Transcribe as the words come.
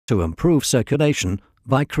to improve circulation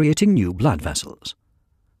by creating new blood vessels.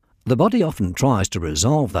 The body often tries to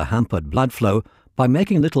resolve the hampered blood flow by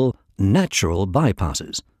making little natural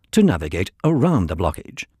bypasses to navigate around the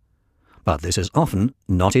blockage. But this is often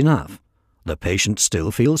not enough. The patient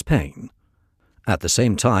still feels pain. At the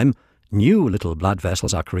same time, new little blood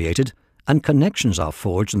vessels are created and connections are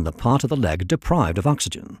forged in the part of the leg deprived of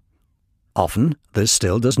oxygen. Often, this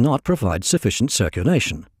still does not provide sufficient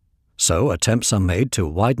circulation, so attempts are made to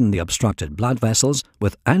widen the obstructed blood vessels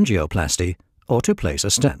with angioplasty or to place a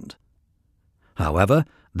stent. However,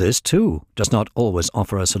 this too does not always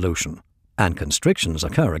offer a solution, and constrictions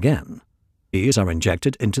occur again. These are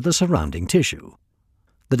injected into the surrounding tissue.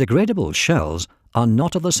 The degradable shells are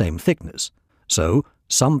not of the same thickness, so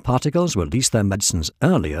some particles release their medicines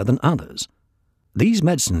earlier than others. These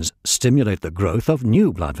medicines stimulate the growth of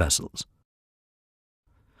new blood vessels.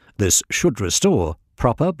 This should restore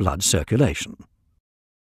proper blood circulation.